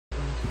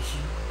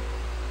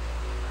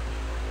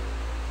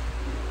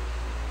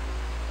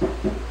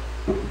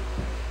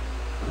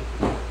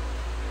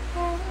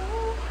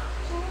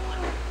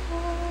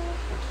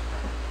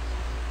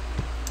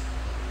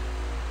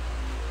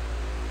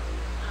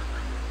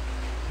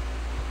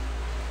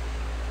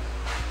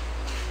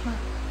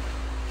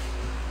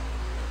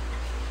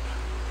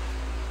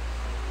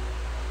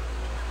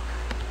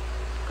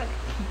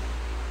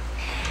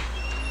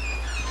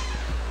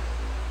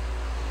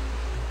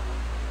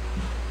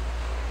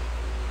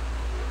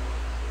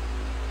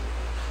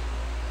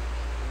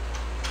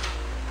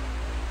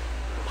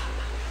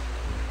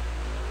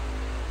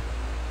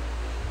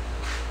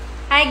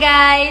Hi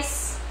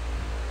guys!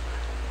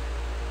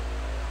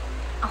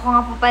 Ako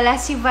nga po pala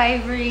si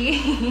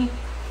Vivoree.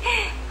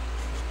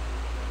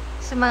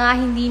 Sa mga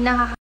hindi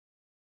nakaka...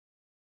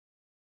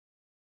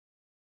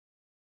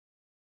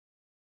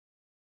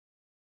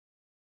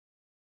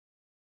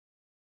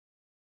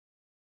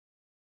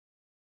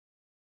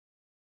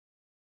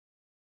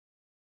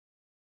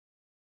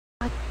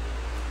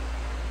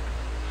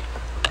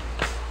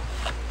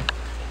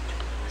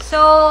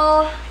 So,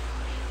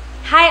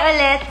 hi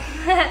ulit!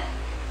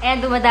 Ayan,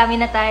 dumadami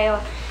na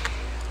tayo.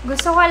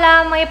 Gusto ko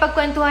lang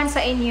makipagkwentuhan sa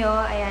inyo.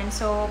 Ayan,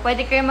 so,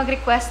 pwede kayo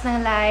mag-request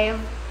ng live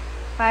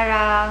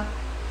para,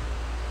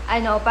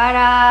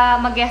 para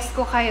mag-guest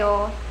ko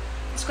kayo.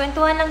 Tapos,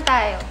 kwentuhan lang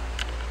tayo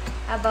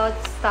about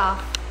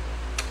stuff.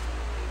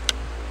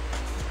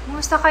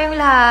 Kumusta kayong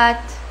lahat?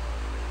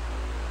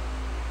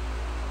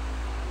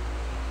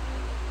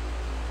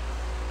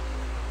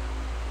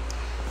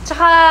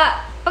 Tsaka,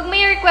 pag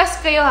may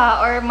request kayo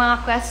or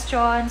mga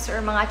questions, or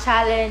mga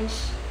challenge,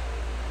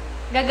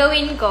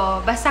 gagawin ko.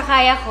 Basta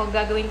kaya ko,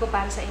 gagawin ko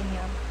para sa inyo.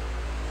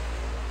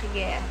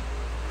 Sige.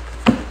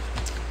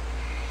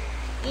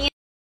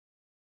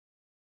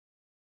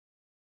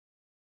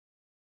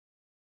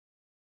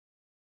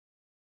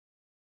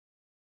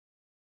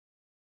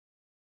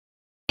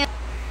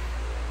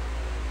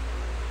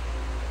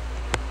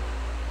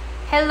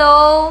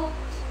 Hello,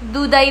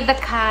 Duday the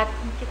Cat.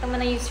 Kita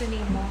mo na yung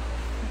username mo.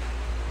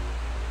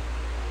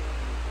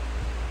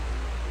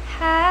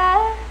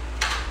 Hi.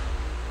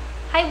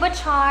 Hi,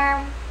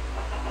 Bacharm.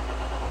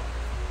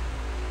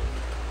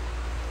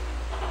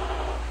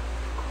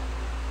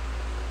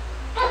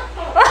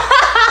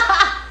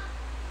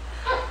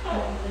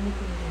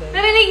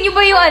 Narinig niyo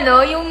ba yung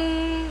yung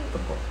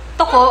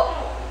toko?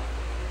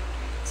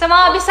 Sa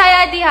mga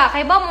Bisaya diha,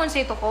 kay ba mo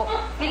sa toko?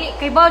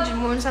 Kay ba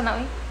dyan mo sa na,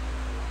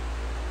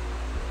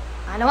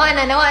 nawa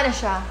na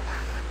siya.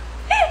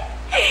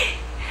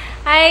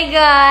 Hi,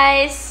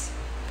 guys.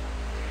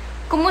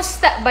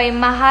 Kumusta ba?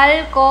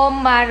 Mahal ko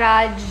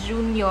Mara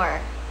Jr.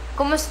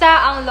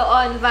 Kumusta ang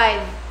Loon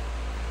vibe?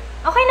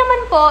 Okay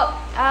naman po.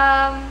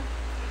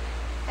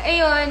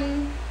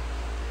 Ayun.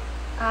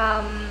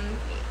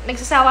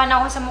 Nagsasawa na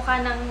ako sa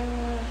mukha ng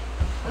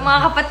mga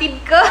kapatid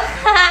ko.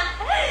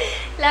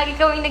 Lagi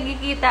kaming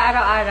nagkikita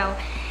araw-araw.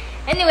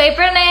 Anyway,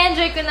 pero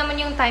na-enjoy ko naman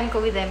yung time ko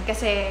with them.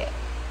 Kasi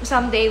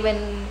someday when,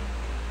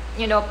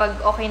 pag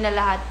okay na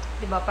lahat,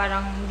 diba,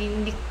 parang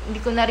hindi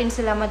ko na rin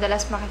sila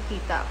madalas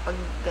makikita pag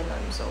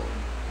ganun. So,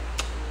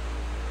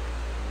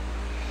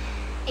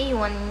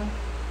 ayun.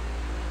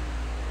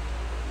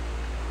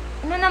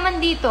 Ano naman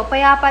dito?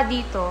 Payapa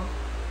dito.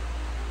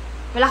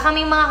 Wala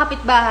kaming mga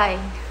kapitbahay.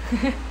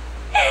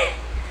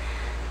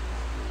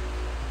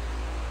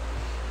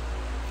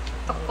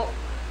 Toko.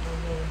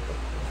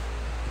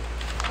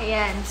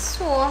 Ayan.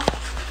 So,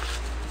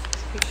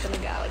 speak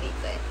talaga ako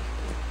dito eh.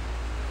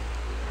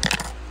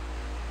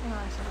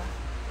 Sarap.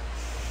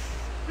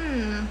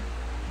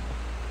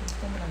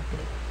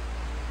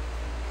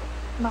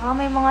 Baka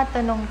may mga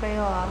tanong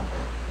kayo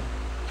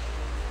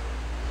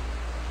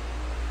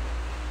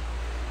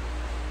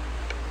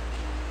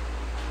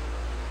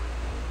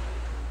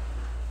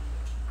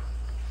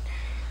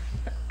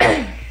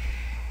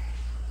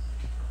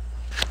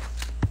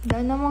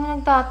Dahil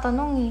namang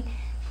nagtatanong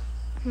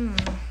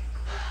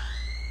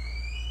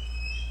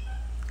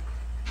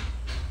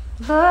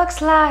Looks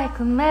like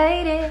we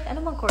made it.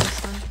 Ano bang chorus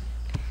nun?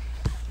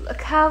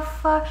 Look how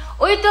far.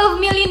 Uy, 12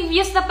 million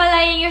views na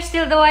pala yung You're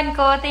Still the One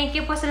ko. Thank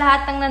you po sa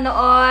lahat ng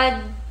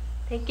nanood.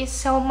 Thank you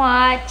so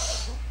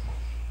much.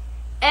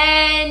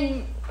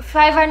 And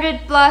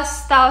 500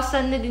 plus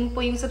thousand na din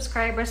po yung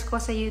subscribers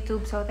ko sa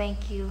YouTube. So,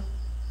 thank you.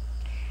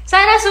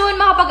 Sana soon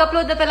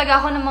makapag-upload na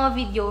talaga ako ng mga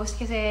videos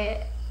kasi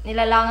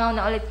nilalangaw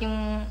na ulit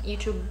yung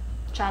YouTube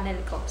channel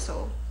ko.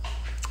 So,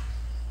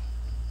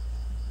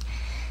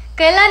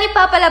 kailan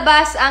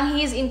ipapalabas ang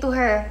He's Into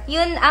Her?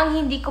 Yun ang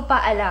hindi ko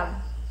pa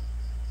alam.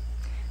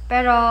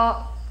 Pero,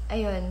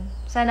 ayun.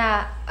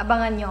 Sana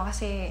abangan nyo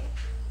kasi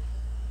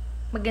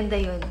maganda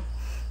yun.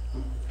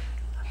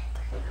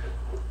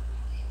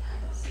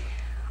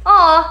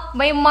 Oh,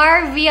 may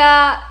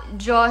Marvia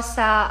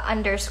Josa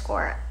 _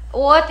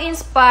 What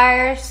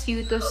inspires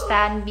you to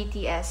stan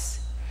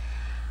BTS?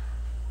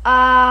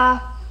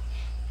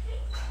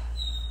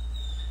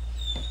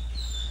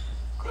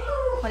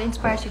 What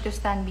inspires you to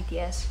stan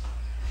BTS?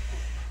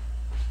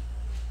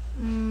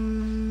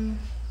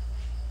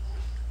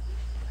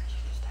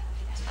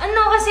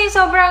 Ano kasi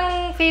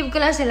sobrang fave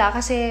ko lang sila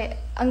kasi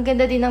ang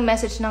ganda din ng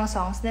message ng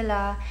songs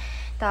nila.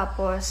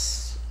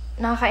 Tapos,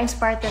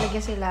 nakaka-inspire talaga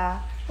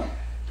sila.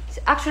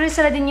 Actually,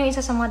 sila din yung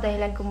isa sa mga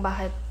dahilan kung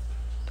bakit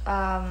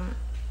ang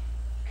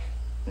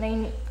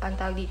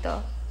tawag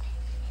dito,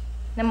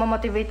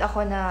 namamotivate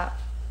ako na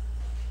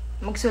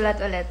magsulat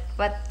ulit.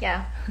 But,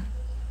 yeah.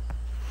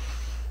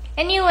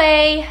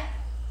 Anyway,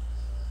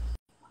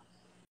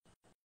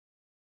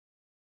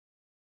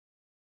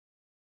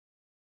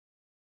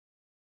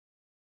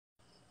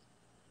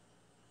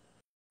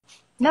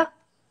 no.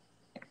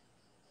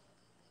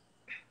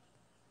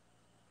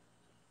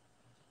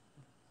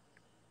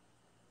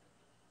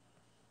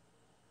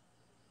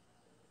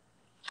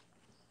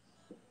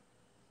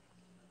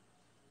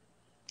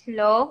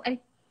 Hello? Ay,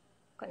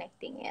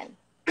 connecting yan.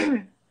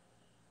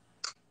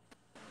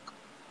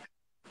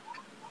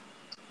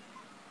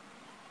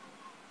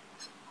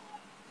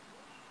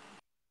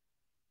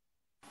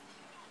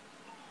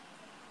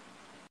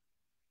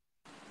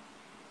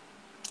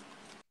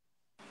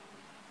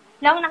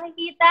 Lang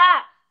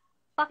nakikita.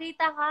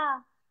 Pakita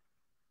ka.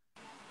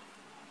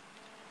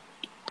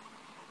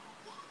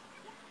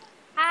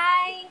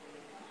 Hi!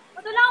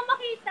 Ba't wala akong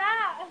makita?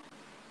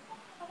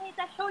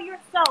 Pakita, show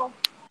yourself.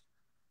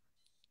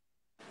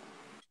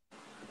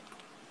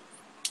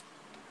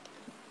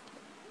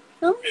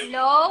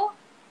 Hello?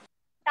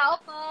 Tao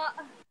po.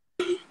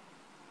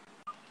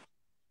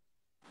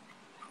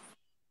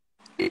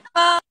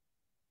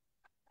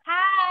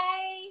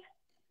 Hi!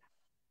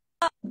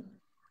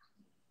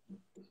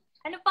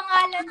 Ano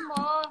pangalan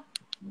mo?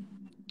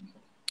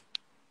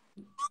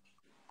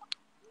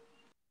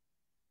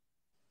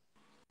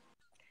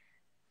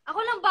 Ako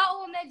lang ba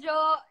o medyo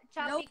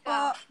choppy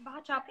ka? Baka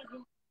choppy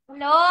din.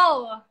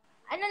 Hello!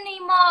 Ano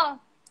name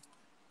mo?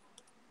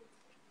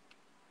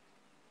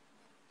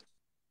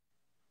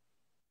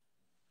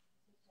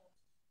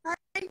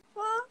 Hi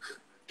po.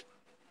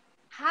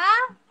 Ha?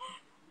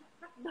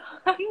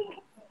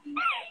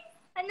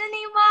 Ano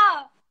name mo?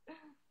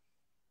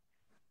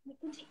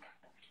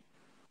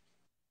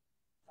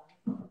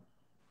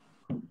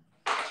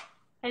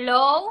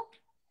 Hello?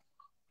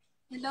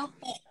 Hello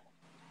po.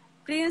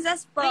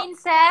 Princess po.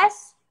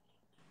 Princess?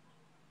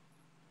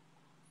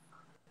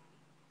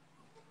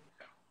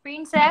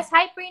 Princess?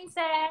 Hi,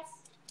 Princess!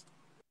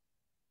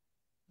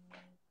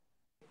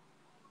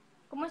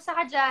 Kumusta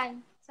ka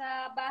dyan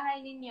sa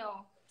bahay ninyo?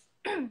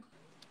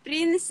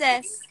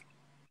 Princess.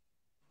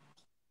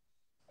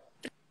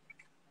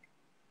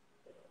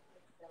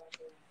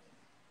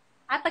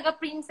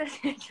 Taga-princess.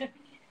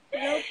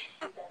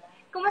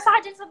 Kumusta ka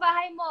dyan sa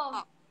bahay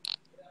mo?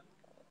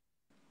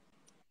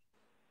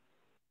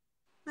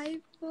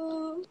 Hi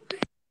po.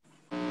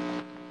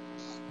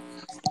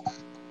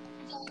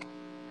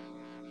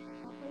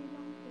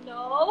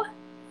 Hello?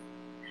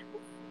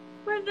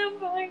 Pwede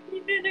ba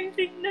kita ng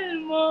signal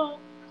mo?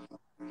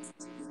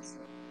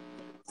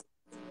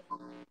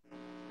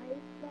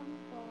 Ayos lang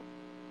po.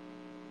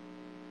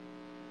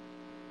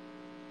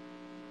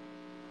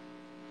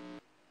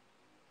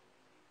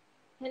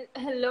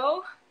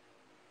 Hello?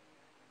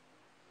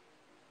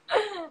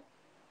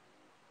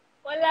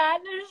 Wala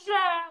na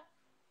siya.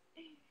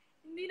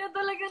 Hindi na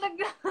talaga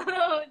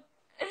nag-download.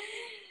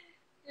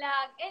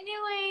 Lag.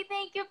 Anyway,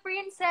 thank you,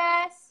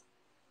 Princess.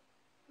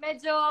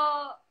 Medyo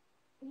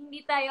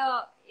hindi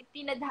tayo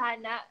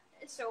tinadhana.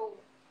 So,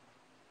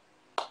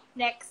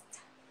 next.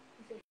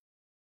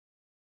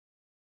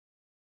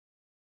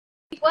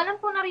 Hindi ko alam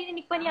kung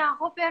narinig pa niya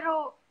ako,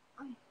 pero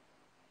ay,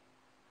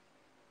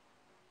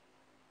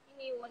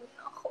 iniwan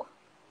na ako.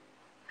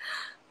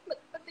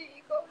 Ba't pati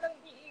ikaw lang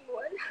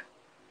iiwan?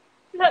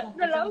 Lahat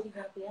na lang.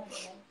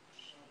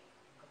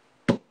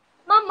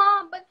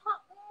 Mama, ba't ha?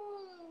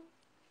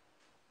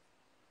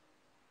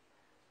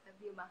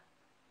 Love you, ma.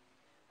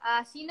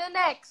 Sino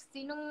next?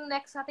 Sinong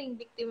next ating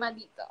biktima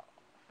dito?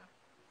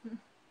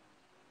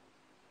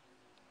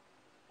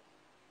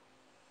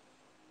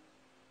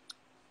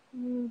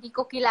 Hindi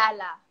ko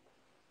kilala.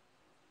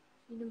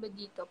 Sino ba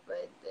dito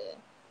pwede?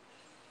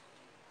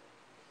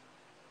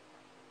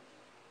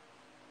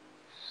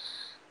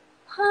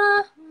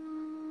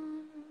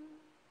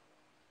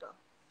 Ito.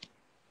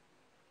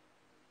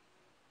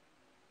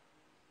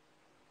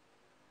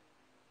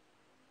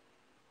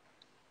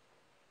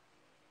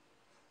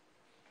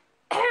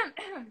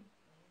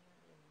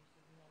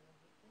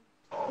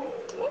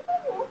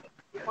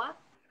 What?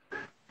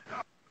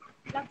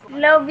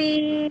 Hello, B.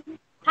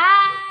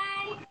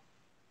 Hi!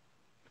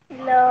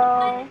 Hello.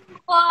 Ano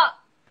po?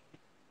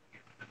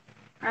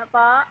 Ano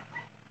po?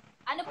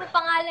 Ano po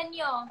pangalan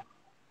nyo?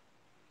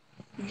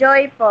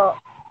 Joy po.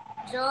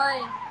 Joy.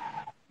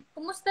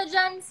 Kumusta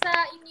dyan sa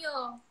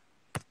inyo?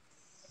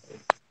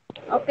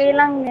 Okay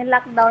lang,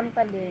 lockdown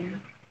pa din.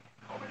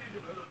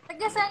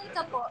 Taga saan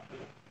ka po?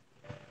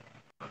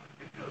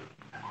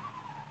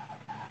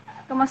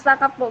 Kamusta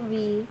ka po,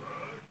 B?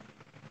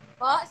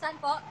 Po? Saan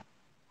po?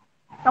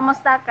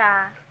 Kamusta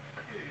ka?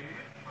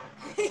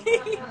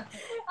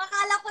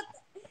 Akala ko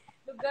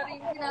lugar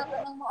yung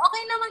tinatanong mo.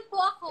 Okay naman po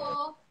ako.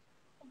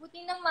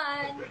 Mabuti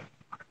naman.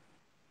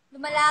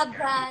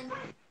 Lumalaban.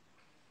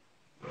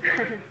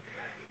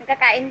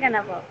 Nakakain ka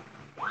na po?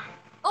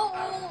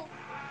 Oo.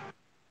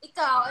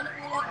 Ikaw, anong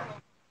ulam mo?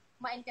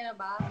 Kumain ka na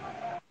ba?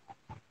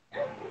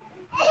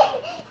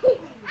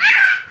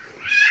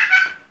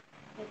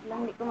 Wait lang,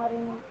 hindi ko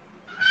marinig.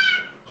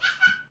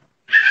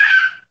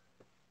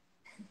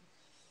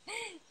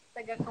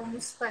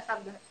 Taga-kumusta ka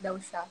daw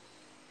siya.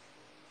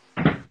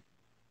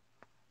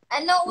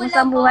 Ano Kumusta ulam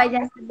ang mo? buhay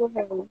dyan sa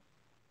buhay?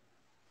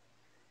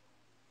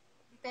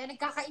 Hindi tayo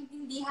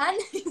nagkakaintindihan.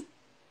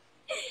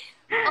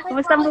 Okay po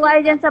Kumusta ang ako buhay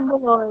dito. dyan sa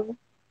buhay?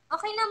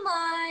 Okay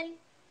naman.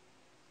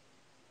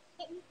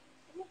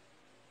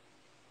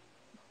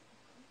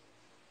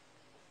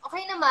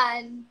 Okay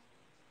naman.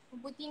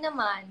 Mabuti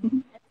naman.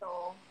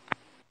 Ito.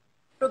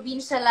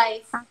 Provincial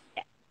life.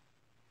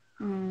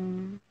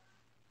 Hmm.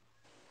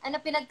 Ano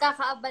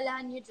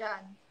pinagkakaabalahan niyo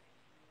dyan?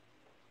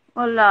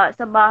 Wala,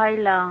 sa bahay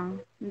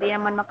lang. Hindi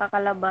naman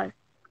makakalabas.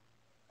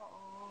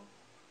 Oo.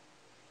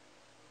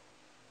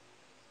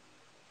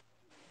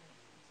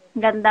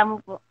 Ganda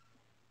mo po.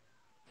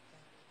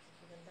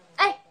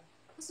 Ay!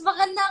 Mas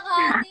maganda ka.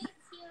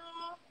 Thank you.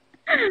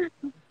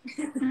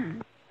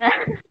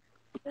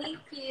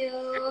 Thank you.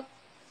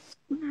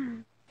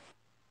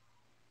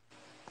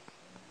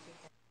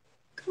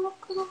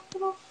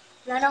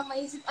 Wala nang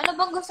maisip. Ano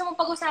bang gusto mong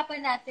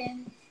pag-usapan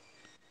natin?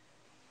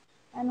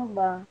 Ano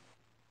ba?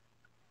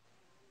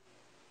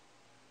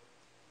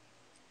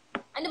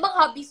 Ano bang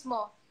hobbies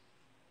mo?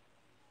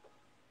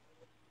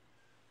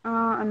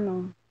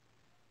 Ano?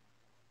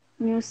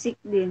 Music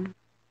din.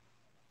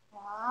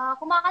 Wow.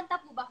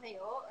 Kumakanta po ba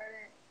kayo? Or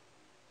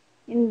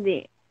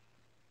Hindi.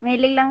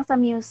 Mahilig lang sa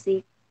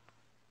music.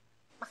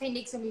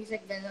 makinig sa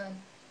music, gano'n?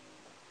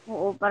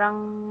 Oo, parang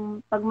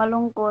pag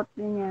malungkot,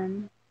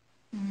 ganyan.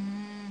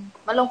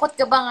 Malungkot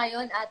ka ba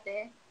ngayon,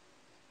 ate?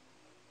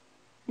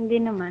 Hindi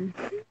naman.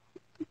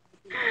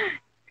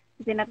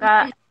 Kasi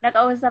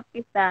nakausap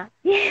kita.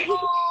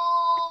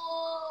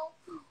 Oh!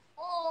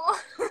 Oh!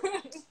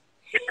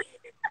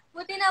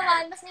 Buti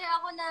naman,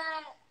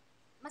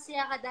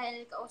 masaya ka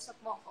dahil kausap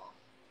mo ko.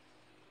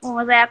 Oo,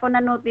 masaya ako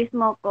na notice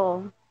mo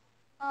ko.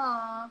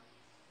 Ah.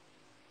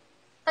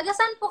 Taga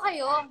saan po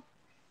kayo?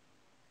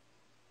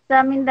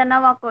 Sa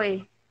Mindanao ako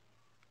eh.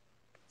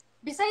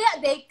 Bisaya,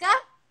 day ka?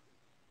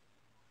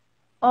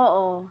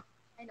 Oo.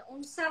 Ay,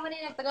 naunsa man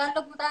nila.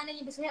 Tagalog mo tayo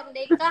niyo, Bisaya,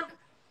 day ka?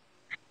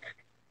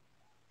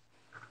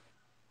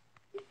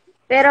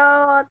 Pero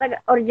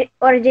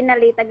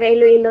originally, taga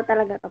Iloilo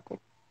talaga ako.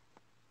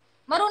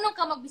 Marunong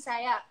ka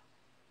magbisaya?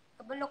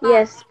 Kabalo ka?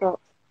 Yes po.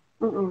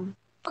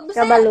 Pag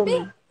Bisaya, Kabalo be!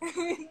 mo.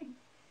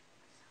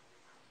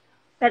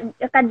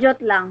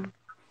 Kadyot lang.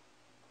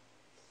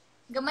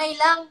 Gamay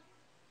lang.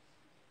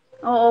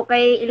 Oo,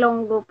 kay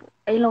Ilonggo po.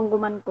 Ay, Ilonggo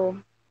man ko.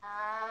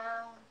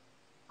 Ah.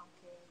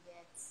 Okay,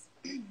 gets.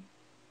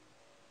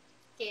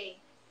 Okay.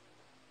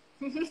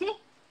 Sino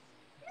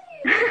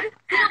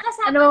Ano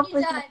kasama ba niyo po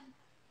siya? dyan?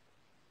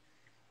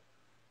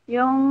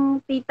 Yung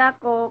tita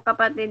ko,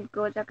 kapatid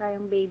ko, tsaka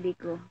yung baby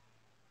ko.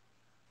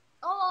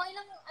 Oo,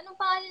 anong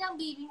pangalan ng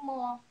baby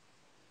mo?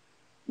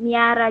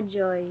 Miara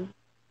Joy.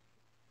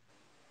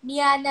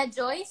 Miana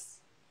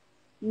Joyce?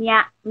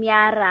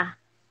 Miara.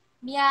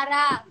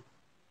 Miara.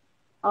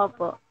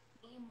 Opo.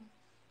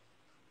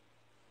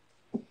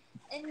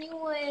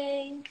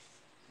 Anyway,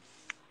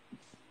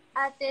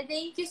 ate,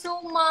 thank you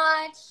so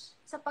much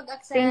sa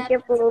pag-accept Thank you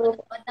po. sa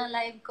panonood ng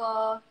live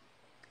ko.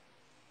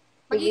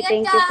 Sige, Mag-ingat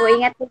thank ka. you po.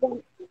 Ingat ka din.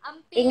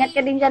 Ingat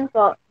ka Amping. din dyan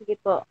po. Sige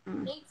po.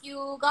 Thank you.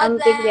 God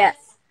Amping ya.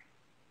 bless.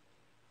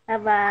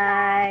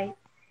 Bye-bye.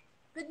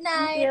 Good Thank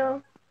night. you.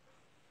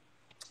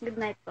 Good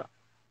night po.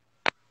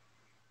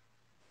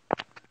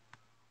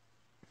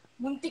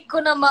 Muntik ko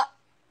na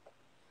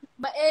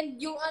ma-end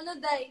yung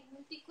day.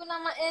 Muntik ko na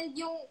ma-end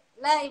yung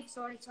live.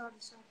 Sorry.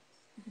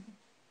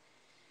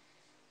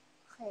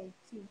 Okay,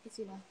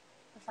 sino?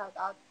 Shout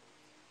out.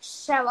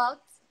 Shout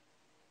out.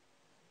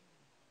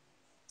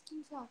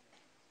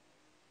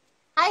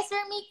 Hi,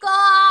 Sir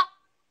Miko!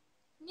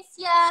 Miss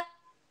ya!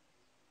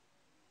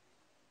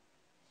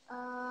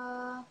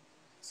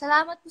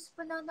 Salamat po sa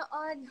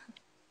panonood.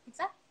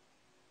 Isa?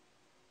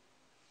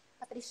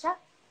 Patricia?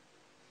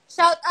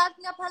 Shout out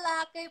nga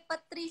pala kay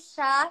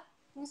Patricia.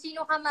 Kung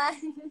sino ka man.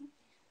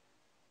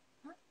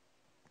 Huh?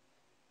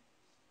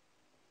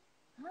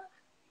 Huh?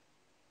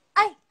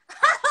 Ay!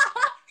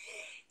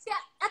 Si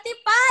Ate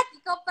Pat!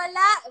 Ikaw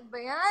pala! Ano ba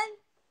yan?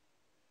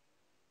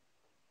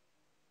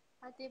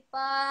 Ate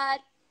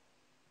Pat.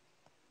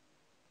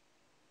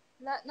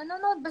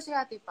 Nanonood ba si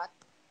Ate Pat?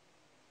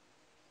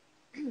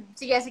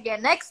 Sige.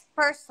 Next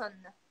person.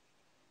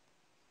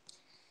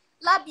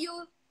 Love you,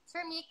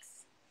 Sir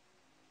Mix.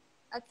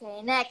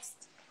 Okay,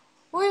 next.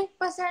 Uy,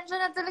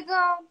 pasensya na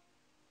talaga.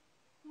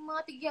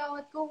 Mga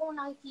tigyawat ko kung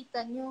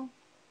nakikita nyo.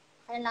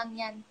 Kaya lang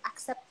yan.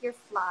 Accept your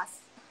flaws.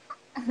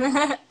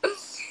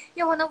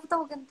 Yung nang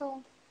tawagan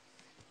to.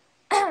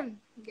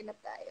 Ganap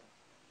tayo.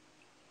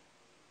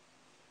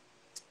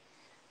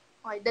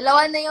 Okay,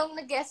 dalawa na yung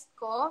nag-guest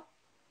ko.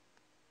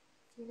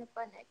 Sino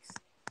pa next?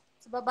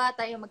 Sa baba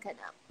tayo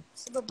maghanap.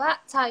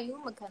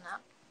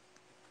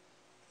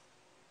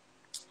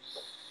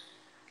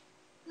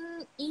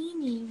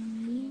 Ini,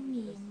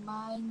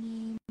 my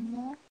name.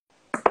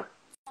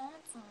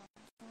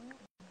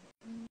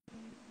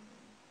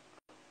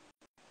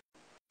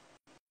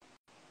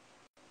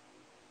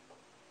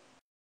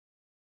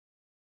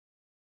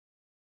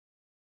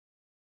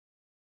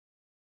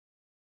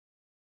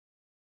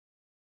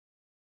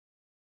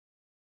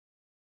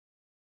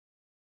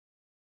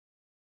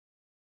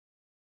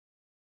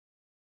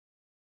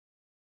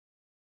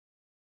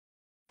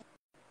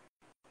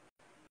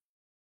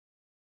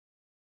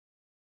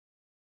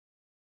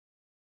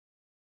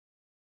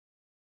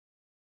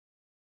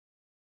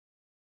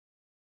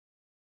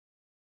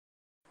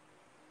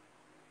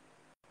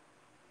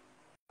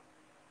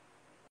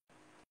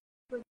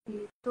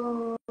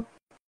 Dito.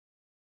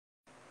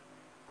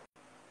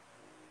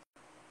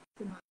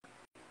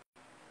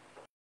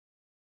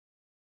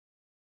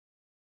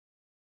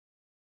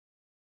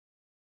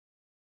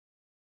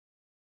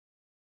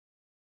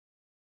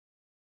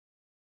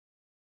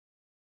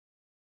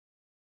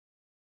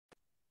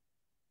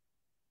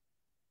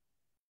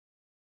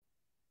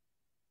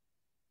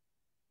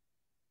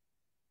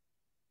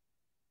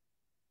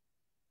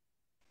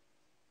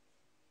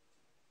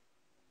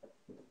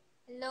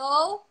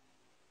 Hello?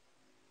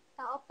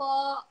 Tao po.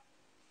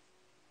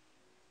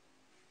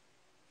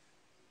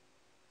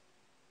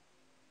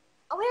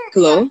 Aware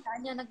Hello? kaya siya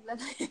niya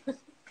naglagay.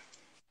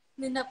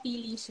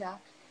 Napili siya.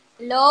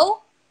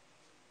 Hello?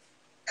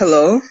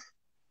 Hello?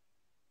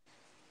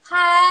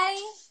 Hi?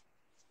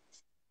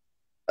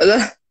 Ala,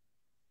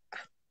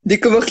 di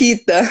ko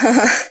makita.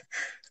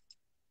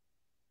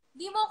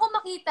 Di mo ako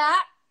makita?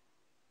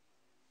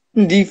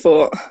 Hindi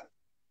po.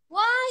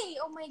 Why?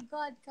 Oh my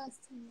God,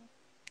 customer.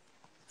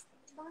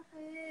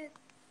 Bakit?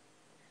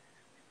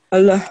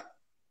 Ala,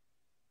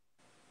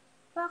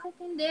 Bakit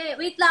hindi?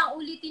 Wait lang,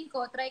 ulitin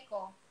ko. Try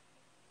ko.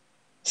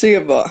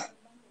 sige po.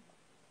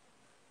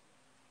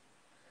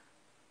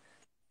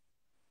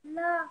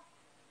 Hala.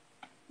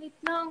 Wait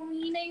lang,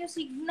 humihina yung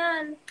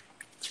signal.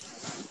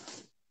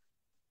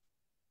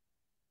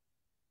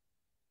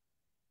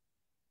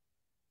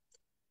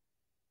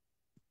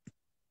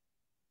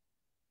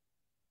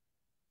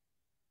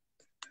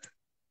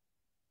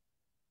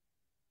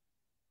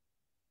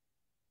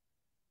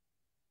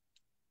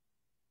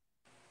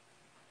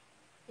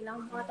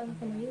 Kailangan makatawag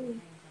ko na yun.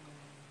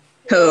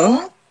 Hello?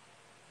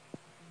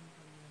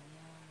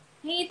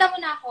 Hingita mo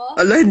na ako?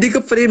 Ala, hindi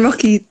ko pa rin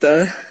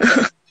makita.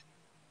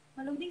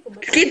 Malundin ko ba?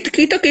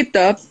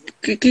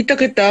 Kita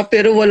kita,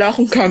 pero wala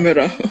akong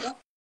camera.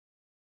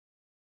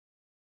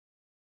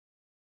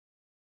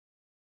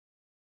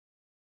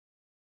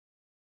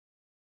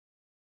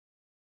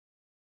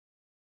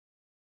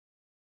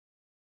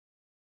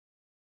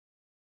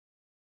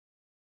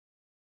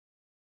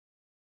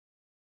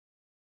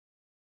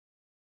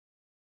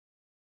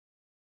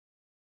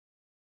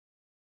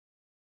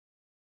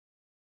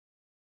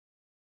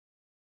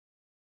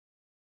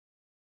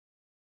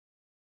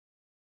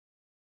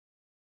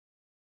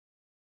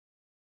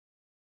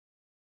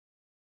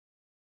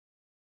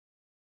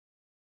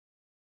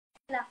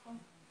 Wala ko.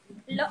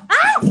 Hello?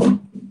 Ah!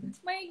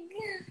 My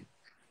God.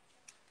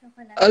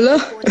 Ala,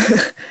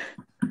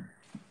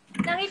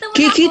 Nakita mo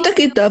na ako? kita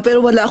kita,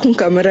 pero wala akong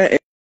camera eh.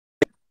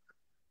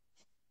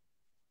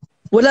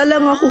 Wala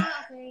lang ako.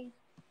 Okay.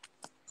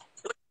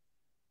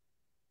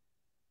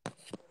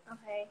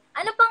 Okay.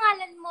 Ano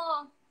pangalan mo?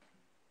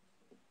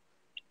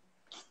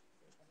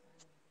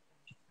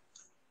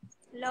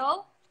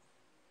 Hello?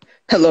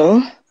 Hello?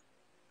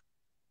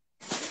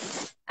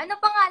 Ano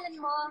pangalan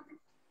mo?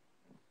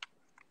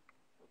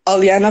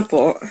 Aliana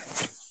po.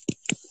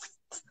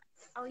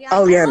 Oh, yeah.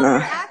 Aliana.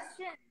 I love your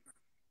accent.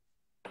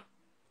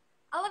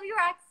 I love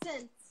your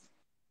accent.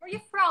 Where are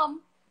you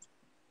from?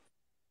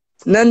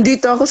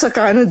 Nandito ako sa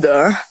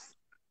Canada.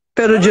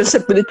 Pero dyan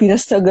sa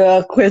Pilipinas,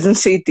 taga Quezon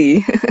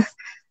City.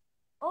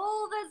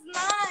 Oh, that's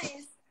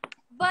nice.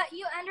 But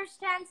you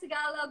understand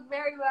Tagalog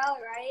very well,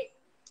 right?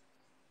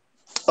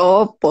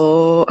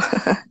 Opo.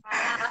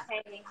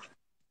 Okay.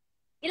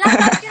 Ilang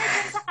taon ka na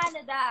dyan sa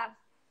Canada?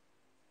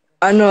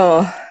 Ano,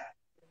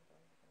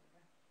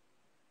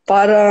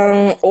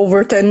 parang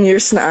over 10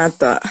 years na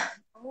ata.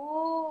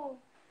 Oh.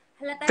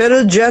 Halata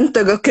Pero dyan,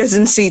 taga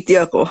Quezon City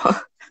ako.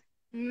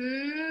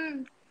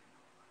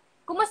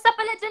 Kumusta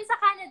pala dyan sa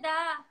Canada?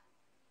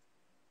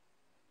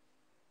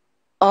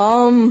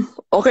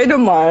 Okay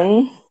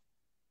naman.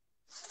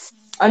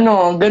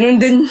 Ano,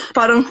 ganun din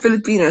parang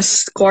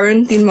Pilipinas.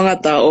 Quarantine mga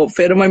tao,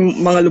 pero may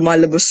mga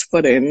lumalabas pa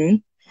rin.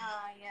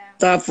 Yeah.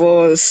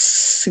 Tapos,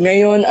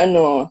 ngayon,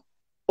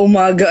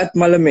 umaga at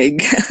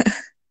malamig.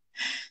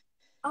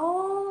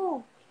 Oh.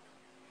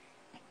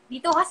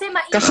 Dito kasi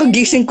mainit.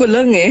 Kakagising ko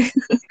lang eh.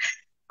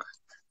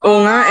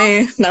 Oo nga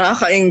eh,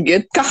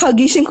 nakakainggit.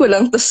 Kakagising ko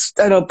lang, tapos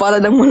para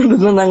lang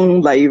manonood na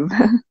ng live.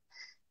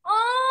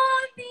 Oh,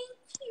 thank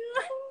you.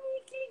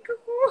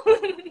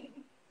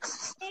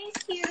 Thank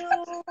you.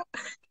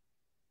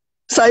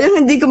 Sayang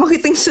hindi ko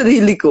makita yung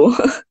sarili ko.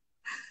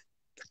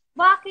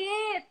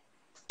 Bakit?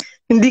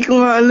 Hindi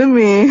ko nga alam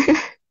eh.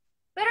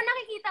 Pero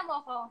nakikita mo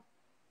ako.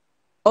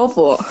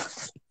 Opo.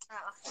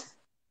 Okay.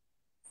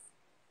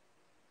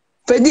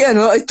 Pwede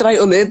i-try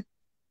ulit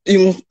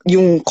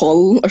yung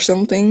call or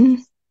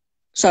something.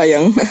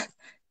 Sayang.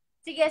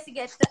 Sige,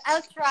 sige. I'll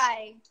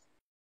try.